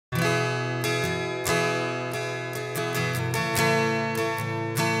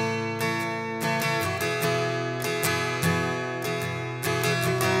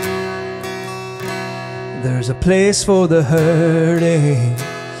There's a place for the hurting,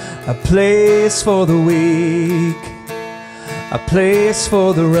 a place for the weak, a place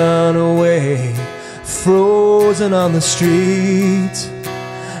for the runaway, frozen on the street,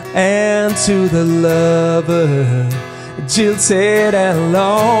 and to the lover, jilted and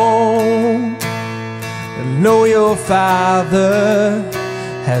alone. Know your Father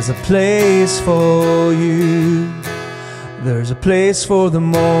has a place for you. There's a place for the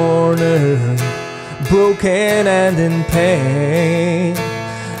mourner, broken and in pain,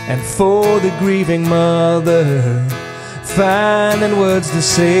 and for the grieving mother, finding words to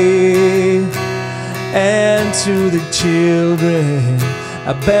say, and to the children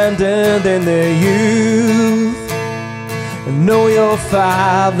abandoned in their youth. Know your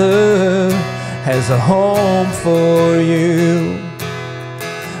Father has a home for you.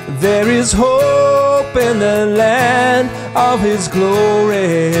 There is hope in the land of His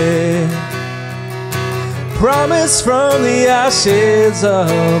glory, promise from the ashes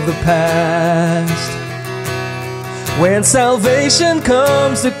of the past. When salvation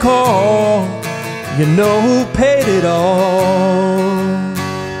comes to call, you know who paid it all.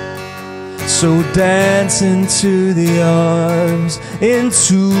 So dance into the arms,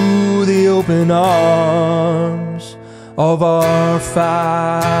 into the open arms of our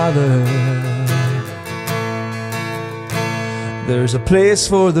Father. There's a place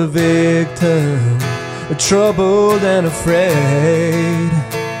for the victim, troubled and afraid,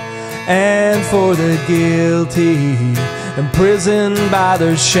 and for the guilty, imprisoned by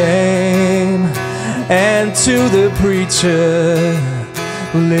their shame, and to the preacher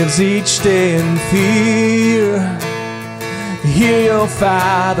who lives each day in fear. Hear your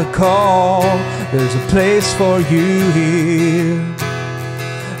Father call, there's a place for you here.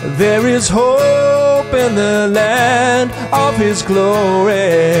 There is hope in the land of His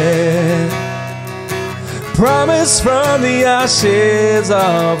glory, promise from the ashes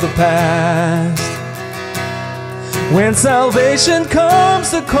of the past. When salvation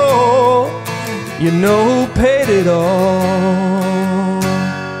comes to call, you know who paid it all.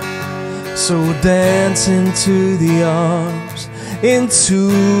 So dance into the arms,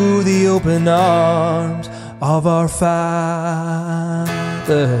 into the open arms of our Father.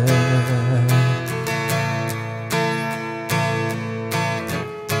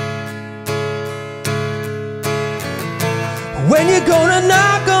 When you're gonna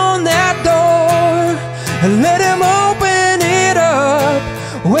knock